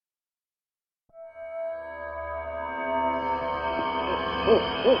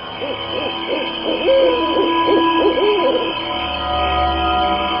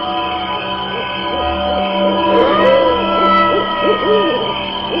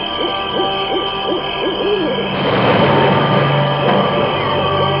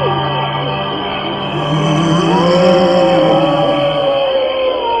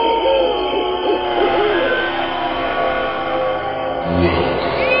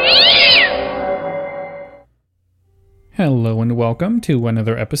Hello and welcome to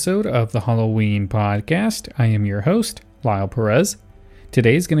another episode of the Halloween podcast. I am your host, Lyle Perez.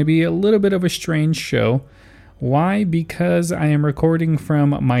 Today is going to be a little bit of a strange show. Why? Because I am recording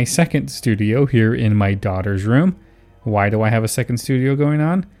from my second studio here in my daughter's room. Why do I have a second studio going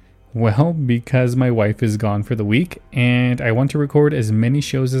on? Well, because my wife is gone for the week and I want to record as many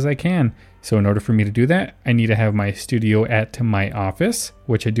shows as I can. So in order for me to do that, I need to have my studio at my office,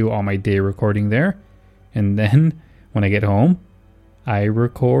 which I do all my day recording there. And then when I get home, I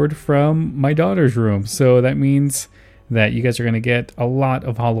record from my daughter's room. So that means that you guys are going to get a lot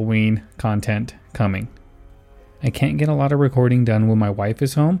of Halloween content coming. I can't get a lot of recording done when my wife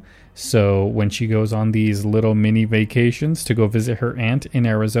is home. So when she goes on these little mini vacations to go visit her aunt in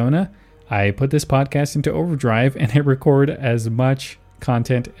Arizona, I put this podcast into overdrive and I record as much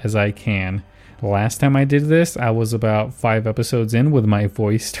content as I can. Last time I did this, I was about 5 episodes in when my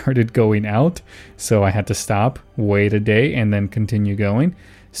voice started going out. So I had to stop, wait a day, and then continue going.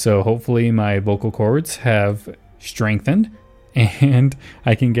 So hopefully my vocal cords have strengthened and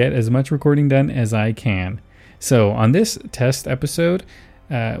I can get as much recording done as I can. So on this test episode,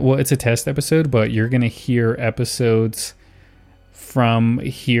 it's a test episode, but you're going to hear episodes from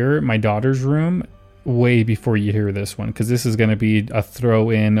here, my daughter's room, way before you hear this one, because this is going to be a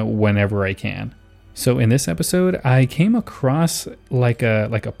throw in whenever I can. So in this episode, I came across like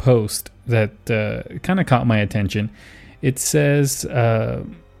a post that kind of caught my attention. It says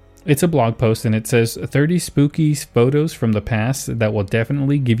it's a blog post and it says 30 spooky photos from the past that will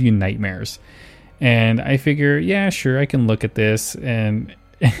definitely give you nightmares. And I figure, yeah, sure, I can look at this. And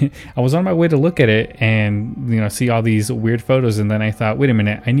I was on my way to look at it and see all these weird photos, and then I thought, wait a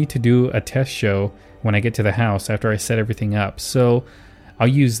minute, I need to do a test show when I get to the house after I set everything up. So I'll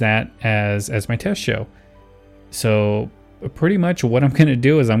use that as my test show. So pretty much what I'm going to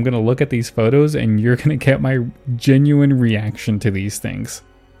do is I'm going to look at these photos and you're going to get my genuine reaction to these things.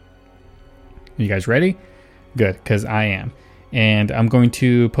 You guys ready? Good, because I am. And I'm going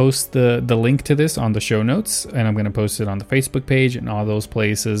to post the link to this on the show notes, and I'm going to post it on the Facebook page and all those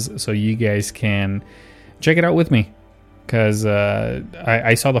places so you guys can check it out with me. Because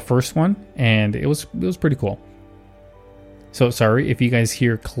I saw the first one and it was pretty cool. So sorry if you guys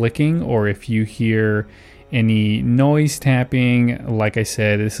hear clicking or if you hear any noise tapping. Like I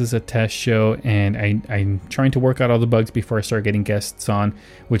said, this is a test show and I'm trying to work out all the bugs before I start getting guests on,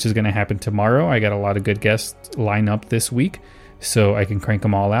 which is going to happen tomorrow. I got a lot of good guests lined up this week, so I can crank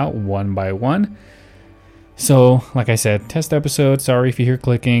them all out one by one. So like I said, test episode. Sorry if you hear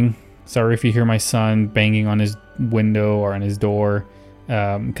clicking. Sorry if you hear my son banging on his window or on his door,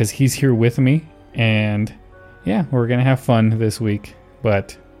 because he's here with me. And yeah, we're going to have fun this week.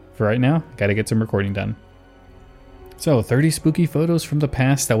 But for right now, got to get some recording done. So 30 spooky photos from the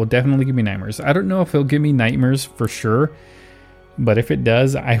past that will definitely give me nightmares. I don't know if it'll give me nightmares for sure, but if it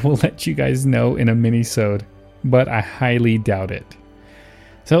does, I will let you guys know in a mini-sode. But I highly doubt it.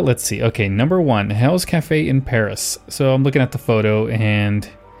 So let's see. Okay, number 1, Hell's Cafe in Paris. So I'm looking at the photo and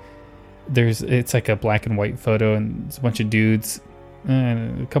it's like a black and white photo and it's a bunch of dudes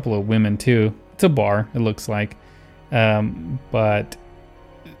and a couple of women too. It's a bar, it looks like. But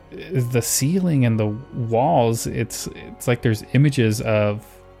the ceiling and the walls, it's like there's images of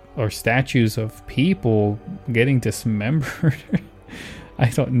or statues of people getting dismembered. I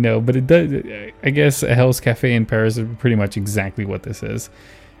don't know, but it does. I guess Hell's Cafe in Paris is pretty much exactly what this is.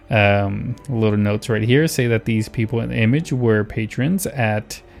 Little notes right here say that these people in the image were patrons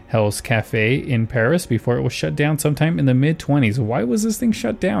at Hell's Cafe in Paris before it was shut down sometime in the mid-20s. Why was this thing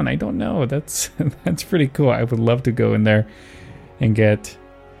shut down? I don't know. That's pretty cool. I would love to go in there and get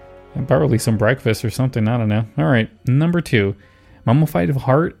probably some breakfast or something. I don't know. All right, number 2, mummified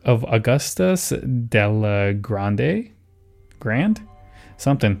heart of Augustus della Grande.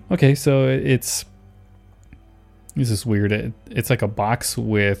 Something. Okay, so this is weird. It's like a box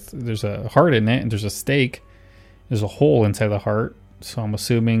there's a heart in it and there's a stake. There's a hole inside the heart. So I'm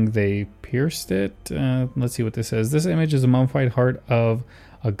assuming they pierced it. Let's see what this says. This image is a mummified heart of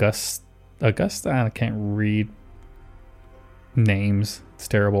Augusta. I can't read names. It's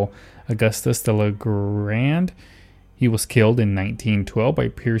terrible. Augustus de la Grande. He was killed in 1912 by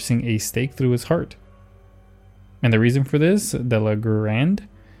piercing a stake through his heart. And the reason for this, Delagrande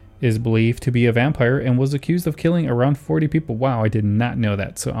is believed to be a vampire and was accused of killing around 40 people. Wow, I did not know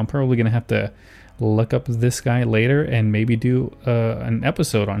that. So I'm probably going to have to look up this guy later and maybe do an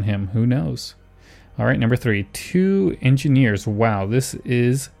episode on him. Who knows? All right, number 3, 2 engineers. Wow, this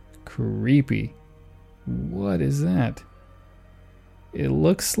is creepy. What is that? It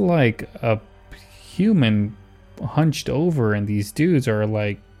looks like a human hunched over, and these dudes are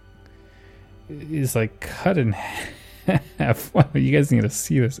like, is like cut in half. Wow, you guys need to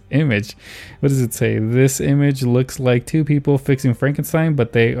see this image. What does it say? This image looks like 2 people fixing Frankenstein,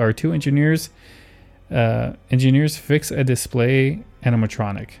 but they are 2 engineers. Engineers fix a display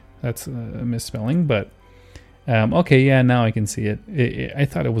animatronic. That's a misspelling, but okay, yeah, now I can see it. I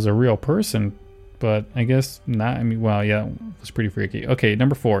thought it was a real person, but I guess not. I mean, well, yeah, it was pretty freaky. Okay,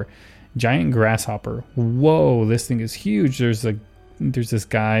 number 4, giant grasshopper. Whoa, this thing is huge. There's this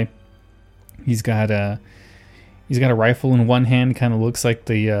guy. He's got a rifle in one hand. Kind of looks like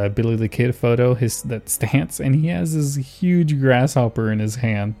the Billy the Kid photo. That stance, and he has this huge grasshopper in his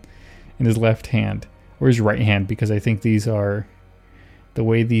hand, in his left hand or his right hand, because I think these are. The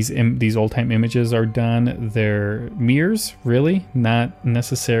way these old time images are done, they're mirrors, really, not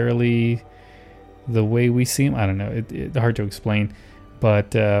necessarily the way we see them. I don't know. It's hard to explain.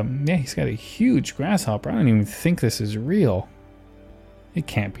 But yeah, he's got a huge grasshopper. I don't even think this is real. It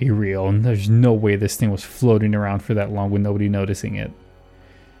can't be real. And there's no way this thing was floating around for that long with nobody noticing it.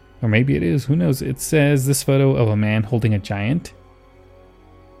 Or maybe it is. Who knows? It says this photo of a man holding a giant.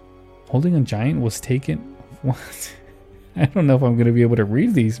 Holding a giant was taken. What? I don't know if I'm going to be able to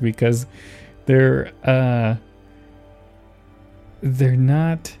read these because they're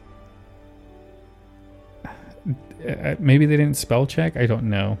not. Maybe they didn't spell check. I don't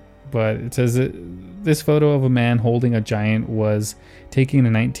know, but it says that this photo of a man holding a giant was taken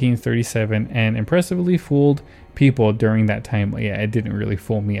in 1937 and impressively fooled people during that time. Yeah, it didn't really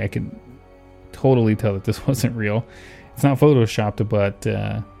fool me. I can totally tell that this wasn't real. It's not photoshopped, but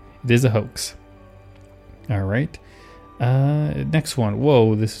it is a hoax. All right. Next one.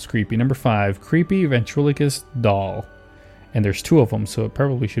 Whoa, this is creepy. Number 5, creepy ventriloquist doll. And there's 2 of them, so it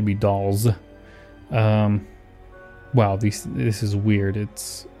probably should be dolls. Wow, this is weird.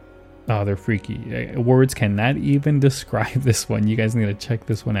 They're freaky. Words cannot even describe this one. You guys need to check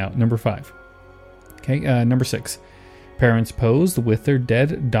this one out. Number 5. Okay, number 6. Parents posed with their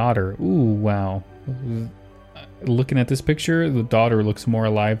dead daughter. Ooh, wow. Looking at this picture, the daughter looks more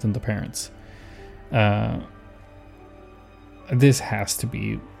alive than the parents. This has to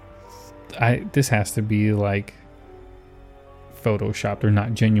be like photoshopped or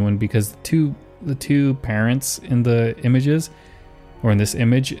not genuine, because the two parents in the images, or in this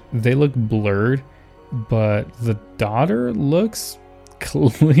image, they look blurred, but the daughter looks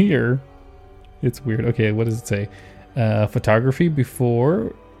clear. It's weird. Okay, what does it say? Photography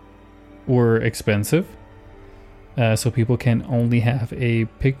before were expensive, so people can only have a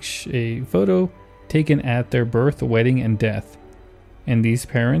photo taken at their birth, wedding, and death. And these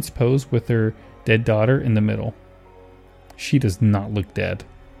parents pose with their dead daughter in the middle. She does not look dead.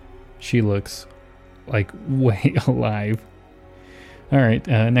 She looks like way alive. All right,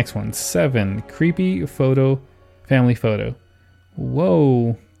 next one. 7, creepy family photo.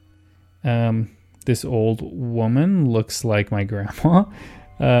 Whoa. This old woman looks like my grandma.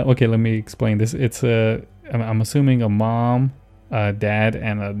 Okay, let me explain this. It's I'm assuming a mom, a dad,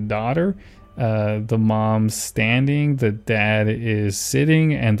 and a daughter. The mom's standing, the dad is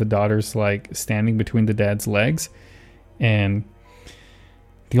sitting, and the daughter's like standing between the dad's legs. And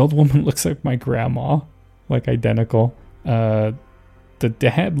the old woman looks like my grandma, like identical. The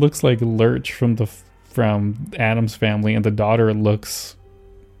dad looks like Lurch from Addams Family, and the daughter looks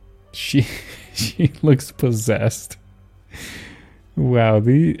she looks possessed. Wow,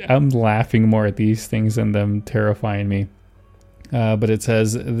 I'm laughing more at these things than them terrifying me. But it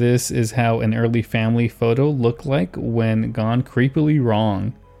says, this is how an early family photo looked like when gone creepily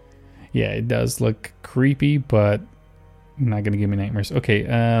wrong. Yeah, it does look creepy, but not going to give me nightmares. Okay,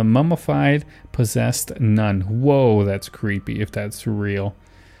 mummified, possessed nun. Whoa, that's creepy if that's real.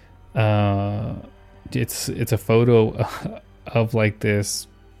 It's a photo of like this,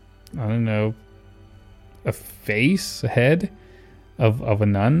 I don't know, a face, a head of a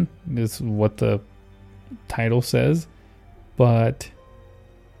nun is what the title says. But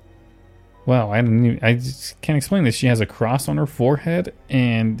wow, I just can't explain this. She has a cross on her forehead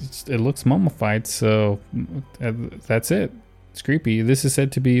and it looks mummified, so that's it. It's creepy. This is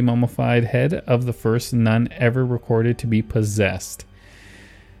said to be mummified head of the first nun ever recorded to be possessed.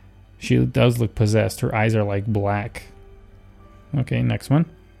 She does look possessed. Her eyes are like black. Okay, next one.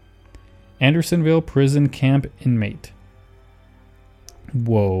 Andersonville prison camp inmate.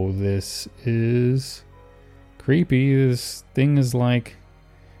 Whoa, this is creepy. This thing is like,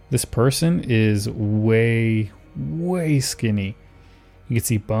 this person is way skinny. You can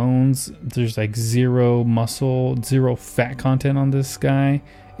see bones. There's like zero muscle, zero fat content on this guy.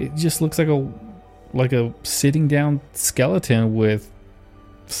 It just looks like a sitting down skeleton with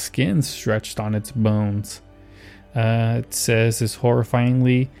skin stretched on its bones. It says this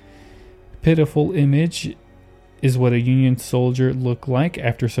horrifyingly pitiful image is what a Union soldier looked like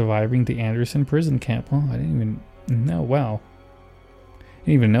after surviving the Anderson prison camp. Oh, I didn't even know. Wow. I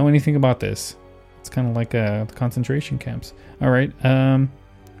didn't even know anything about this. It's kind of like concentration camps. All right.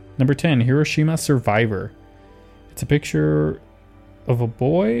 Number 10, Hiroshima Survivor. It's a picture of a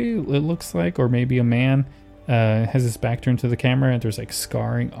boy, it looks like, or maybe a man. Has his back turned to the camera, and there's like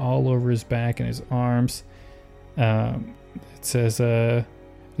scarring all over his back and his arms. It says,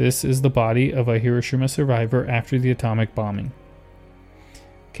 this is the body of a Hiroshima survivor after the atomic bombing.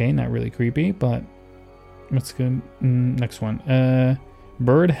 Okay, not really creepy, but let's go. Next one.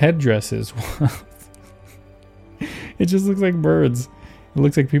 Bird headdresses. It just looks like birds. It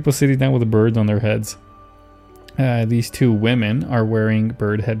looks like people sitting down with birds on their heads. These two women are wearing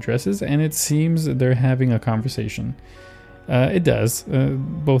bird headdresses, and it seems they're having a conversation. It does.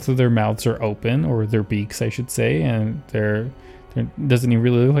 Both of their mouths are open, or their beaks, I should say, and they're doesn't even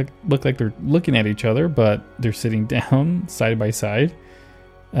really look like they're looking at each other, but they're sitting down side by side.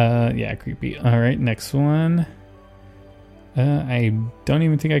 Yeah, creepy. All right, next one. I don't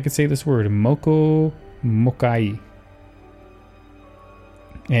even think I could say this word. Moko Mokai.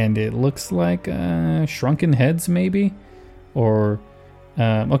 And it looks like shrunken heads, maybe? Or,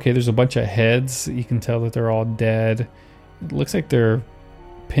 okay, there's a bunch of heads. You can tell that they're all dead. It looks like they're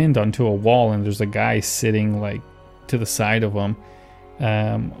pinned onto a wall, and there's a guy sitting, like, to the side of them.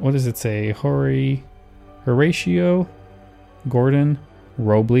 What does it say? Horatio Gordon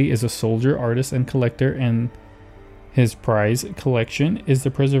Robley is a soldier, artist, and collector, and his prize collection is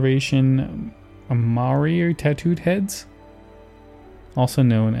the preservation Maori tattooed heads, also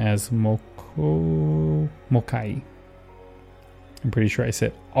known as Mokai. I'm pretty sure I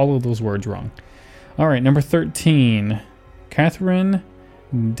said all of those words wrong. All right, number 13, Catherine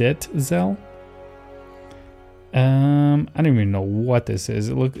Detzel. I don't even know what this is.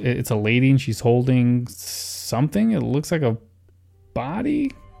 It's a lady, and she's holding something. It looks like a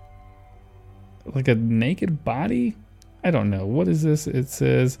body, like a naked body. I don't know. What is this? It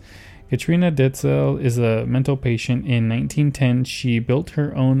says Katrina Detzel is a mental patient. In 1910, she built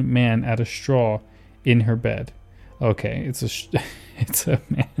her own man out of straw in her bed. Okay, it's a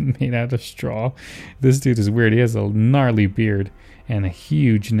man made out of straw. This dude is weird. He has a gnarly beard and a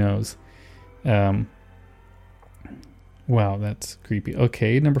huge nose. Wow, that's creepy.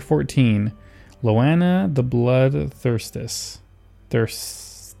 Okay, number 14, Loana the Bloodthirster.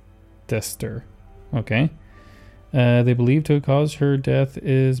 Okay. They believe to cause her death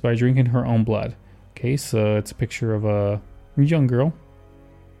is by drinking her own blood. Okay, so it's a picture of a young girl.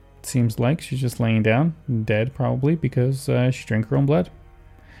 It seems like she's just laying down, dead probably, because she drank her own blood.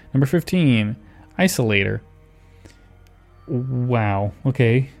 Number 15, Isolator. Wow,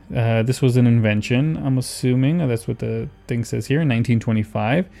 okay. This was an invention, I'm assuming. That's what the thing says here, in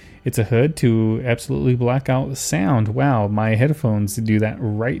 1925. It's a hood to absolutely black out sound. Wow, my headphones do that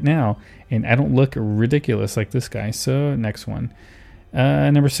right now, and I don't look ridiculous like this guy. So, next one.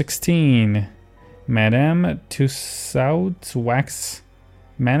 Number 16, Madame Tussauds wax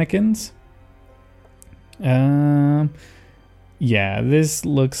mannequins. Yeah, this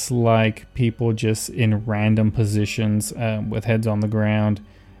looks like people just in random positions with heads on the ground.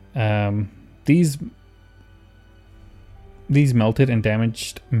 These melted and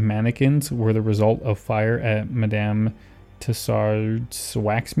damaged mannequins were the result of fire at Madame Tussauds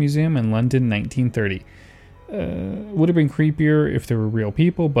Wax Museum in London, 1930. Would have been creepier if they were real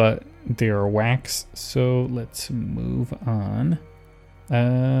people, but they are wax. So let's move on.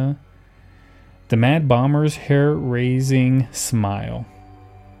 The Mad Bomber's hair-raising smile.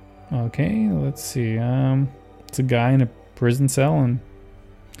 Okay, let's see. It's a guy in a prison cell, and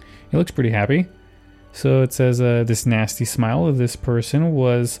he looks pretty happy. So it says this nasty smile of this person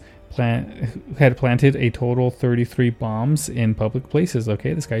had planted a total 33 bombs in public places.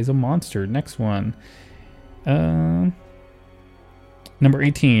 Okay, this guy's a monster. Next one. Number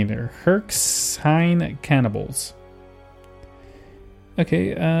 18, Herxheim Cannibals. Okay,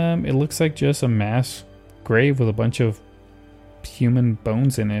 it looks like just a mass grave with a bunch of human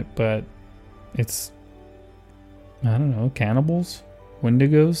bones in it, but it's, I don't know, cannibals?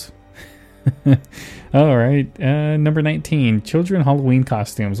 Wendigos? All right. Number 19, children Halloween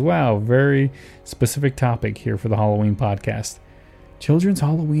costumes. Wow, very specific topic here for the Halloween podcast. Children's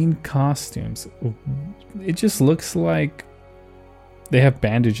Halloween costumes. It just looks like they have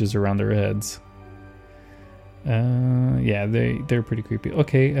bandages around their heads. Yeah, they're pretty creepy.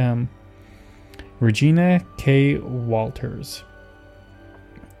 Okay, Regina K. Walters.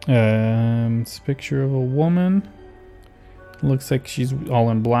 It's a picture of a woman. Looks like she's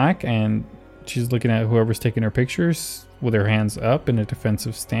all in black, and she's looking at whoever's taking her pictures with her hands up in a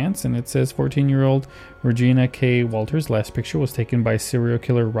defensive stance. And it says 14-year-old Regina K. Walters' last picture was taken by serial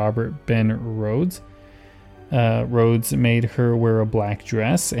killer Robert Ben Rhodes. Rhodes made her wear a black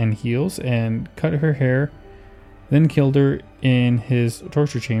dress and heels and cut her hair, then killed her in his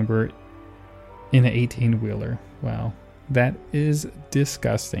torture chamber in an 18-wheeler. Wow, that is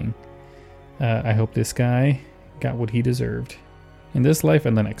disgusting. I hope this guy got what he deserved in this life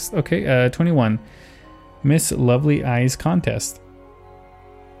and the next. Okay, 21. Miss Lovely Eyes contest.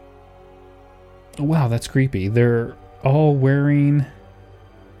 Wow, that's creepy. They're all wearing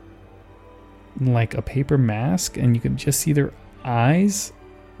like a paper mask, and you can just see their eyes.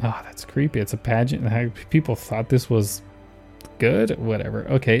 Oh, that's creepy. It's a pageant. People thought this was good. Whatever.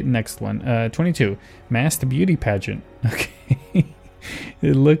 Okay, next one. 22. Masked beauty pageant. Okay.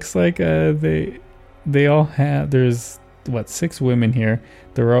 It looks like they all have. There's what, 6 women here.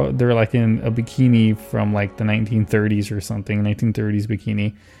 They're like in a bikini from like the 1930s or something. 1930s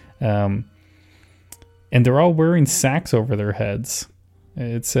bikini. And they're all wearing sacks over their heads.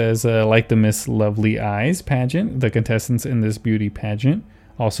 It says, like the Miss Lovely Eyes pageant, the contestants in this beauty pageant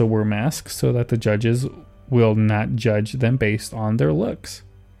also wear masks so that the judges will not judge them based on their looks.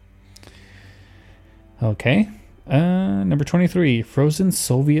 Okay. Number 23, Frozen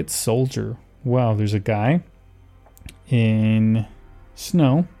Soviet Soldier. Wow, there's a guy in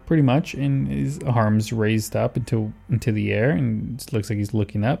snow, pretty much, and his arms raised up into the air, and it looks like he's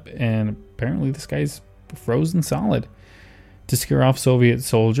looking up, and apparently this guy's frozen solid. To scare off Soviet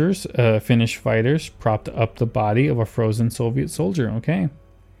soldiers, Finnish fighters propped up the body of a frozen Soviet soldier. Okay.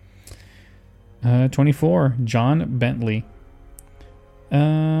 24, John Bentley.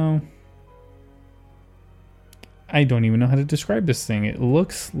 I don't even know how to describe this thing. It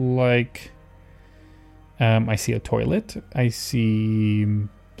looks like I see a toilet. I see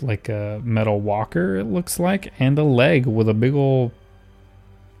like a metal walker, it looks like, and a leg with a big old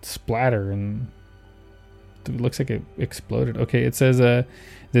splatter, and it looks like it exploded. Okay, it says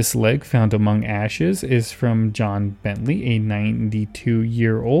this leg found among ashes is from John Bentley, a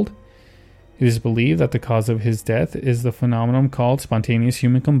 92-year-old. It is believed that the cause of his death is the phenomenon called spontaneous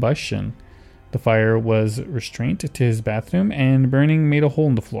human combustion. The fire was restrained to his bathroom, and burning made a hole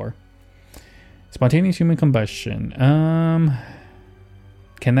in the floor. Spontaneous human combustion.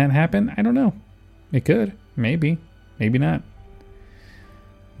 Can that happen? I don't know. It could. Maybe. Maybe not.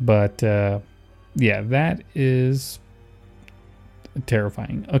 But, yeah, that is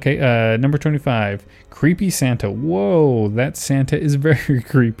terrifying. Okay, number 25. Creepy Santa. Whoa, that Santa is very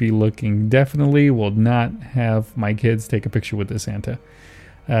creepy looking. Definitely will not have my kids take a picture with this Santa.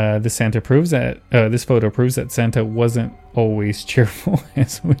 This photo proves that Santa wasn't always cheerful,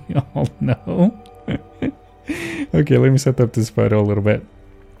 as we all know. Okay, let me set up this photo a little bit.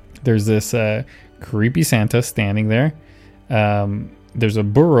 There's this creepy Santa standing there. There's a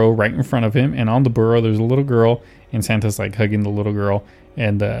burro right in front of him, and on the burro there's a little girl, and Santa's like hugging the little girl,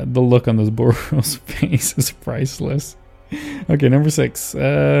 and the look on this burro's face is priceless. Okay, number 26.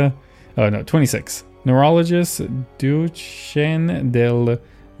 Neurologist Duchenne del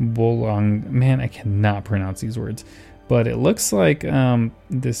Boulogne. Man, I cannot pronounce these words, but it looks like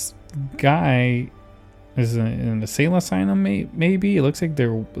this guy is in an insane asylum. Maybe it looks like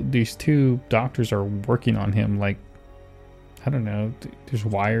these 2 doctors are working on him. Like, I don't know. There's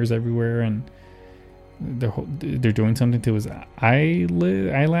wires everywhere, and they're doing something to his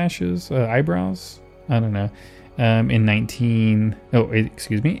eyelashes, eyebrows. I don't know. In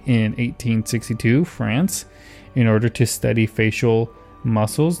 1862, France, in order to study facial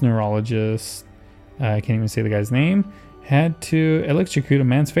muscles, neurologists, I can't even say the guy's name, had to electrocute a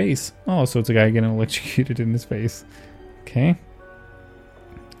man's face. Oh, so it's a guy getting electrocuted in his face. Okay.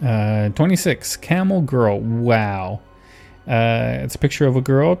 26, Camel Girl. Wow. It's a picture of a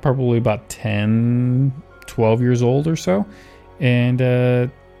girl, probably about 10, 12 years old or so. And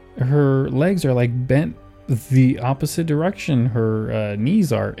her legs are like bent the opposite direction her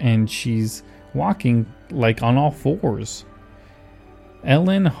knees are, and she's walking like on all fours.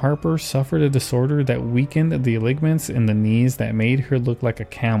 Ellen Harper suffered a disorder that weakened the ligaments in the knees that made her look like a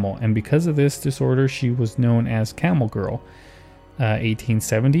camel, and because of this disorder she was known as Camel Girl.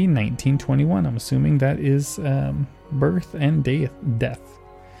 1870, 1921. I'm assuming that is birth and death.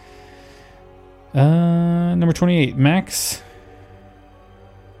 Number 28, Max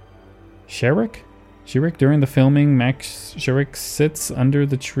Sharek. During the filming, Max Sharek sits under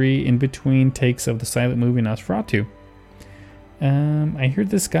the tree in between takes of the silent movie Nosferatu. I heard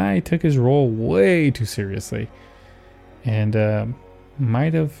this guy took his role way too seriously, and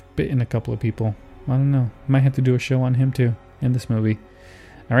might have bitten a couple of people. I don't know. Might have to do a show on him too in this movie.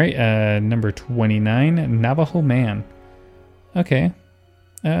 All right, number 29, Navajo Man. Okay,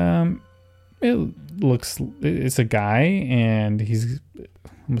 it's a guy, and he's,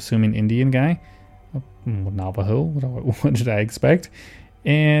 I'm assuming, Indian guy. Navajo. What did I expect?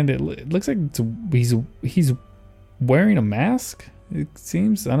 And it looks like he's wearing a mask. It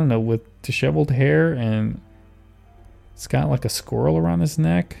seems, I don't know, with disheveled hair, and it's got like a squirrel around his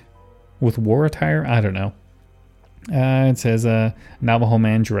neck with war attire. I don't know. It says Navajo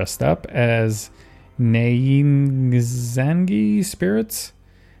man dressed up as Nayingzangi spirits,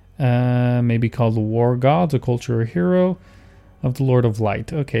 maybe called the war gods, a cultural hero of the Lord of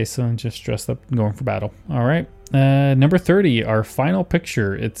Light. Okay, so just dressed up and going for battle. All right. Number 30, our final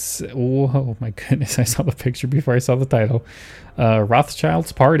picture. It's, oh my goodness, I saw the picture before I saw the title.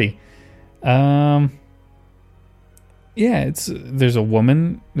 Rothschild's Party. Yeah, there's a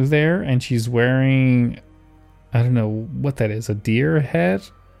woman there, and she's wearing, I don't know what that is, a deer head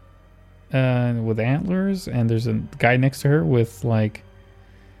with antlers, and there's a guy next to her with, like,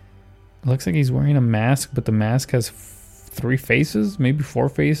 it looks like he's wearing a mask, but the mask has 3 faces, maybe 4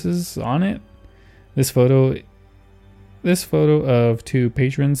 faces on it. This photo of 2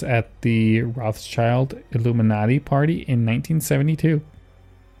 patrons at the Rothschild Illuminati party in 1972.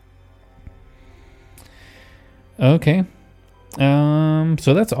 Okay.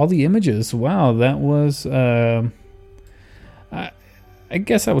 So that's all the images. Wow, that was I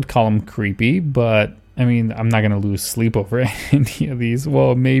guess I would call them creepy, but I mean, I'm not going to lose sleep over any of these.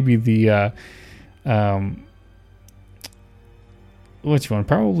 Well, maybe the which one?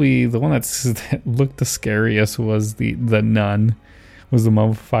 Probably the one that looked the scariest was the nun, was the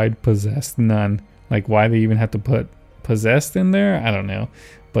mummified possessed nun. Like, why they even have to put possessed in there, I don't know,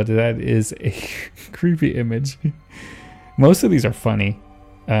 but that is a creepy image. Most of these are funny.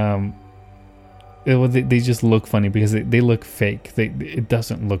 They just look funny because they look fake. It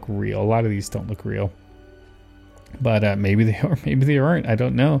doesn't look real. A lot of these don't look real, but maybe they are, maybe they aren't. I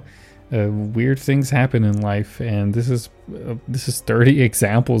don't know. Weird things happen in life, and this is 30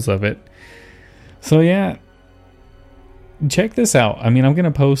 examples of it. So yeah, check this out. I mean, I'm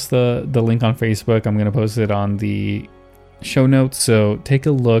gonna post the link on Facebook. I'm gonna post it on the show notes. So take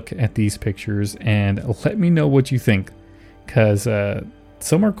a look at these pictures and let me know what you think, because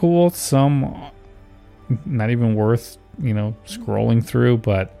some are cool, some not even worth scrolling through.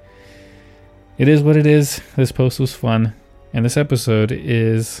 But it is what it is. This post was fun, and this episode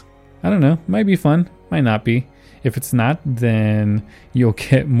is, I don't know, might be fun, might not be. If it's not, then you'll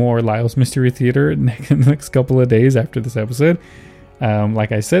get more Lyle's Mystery Theater in the next couple of days after this episode.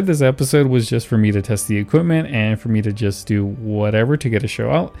 Like I said, this episode was just for me to test the equipment and for me to just do whatever to get a show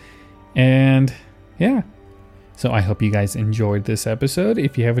out. And yeah, so I hope you guys enjoyed this episode.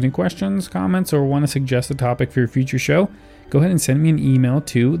 If you have any questions, comments, or want to suggest a topic for your future show, go ahead and send me an email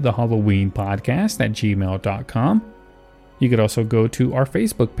to thehalloweenpodcast@gmail.com. You could also go to our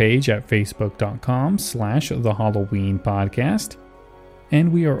Facebook page at facebook.com/thehalloweenpodcast.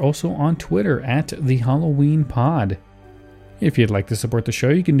 And we are also on Twitter at thehalloweenpod. If you'd like to support the show,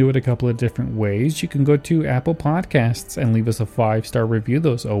 you can do it a couple of different ways. You can go to Apple Podcasts and leave us a 5-star review.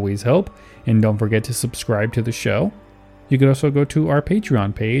 Those always help. And don't forget to subscribe to the show. You could also go to our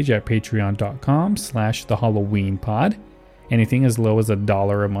Patreon page at patreon.com/thehalloweenpod. Anything as low as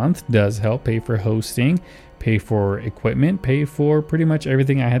 $1 a month does help pay for hosting, pay for equipment, pay for pretty much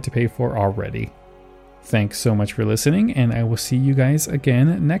everything I had to pay for already. Thanks so much for listening, and I will see you guys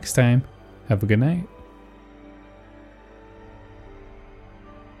again next time. Have a good night.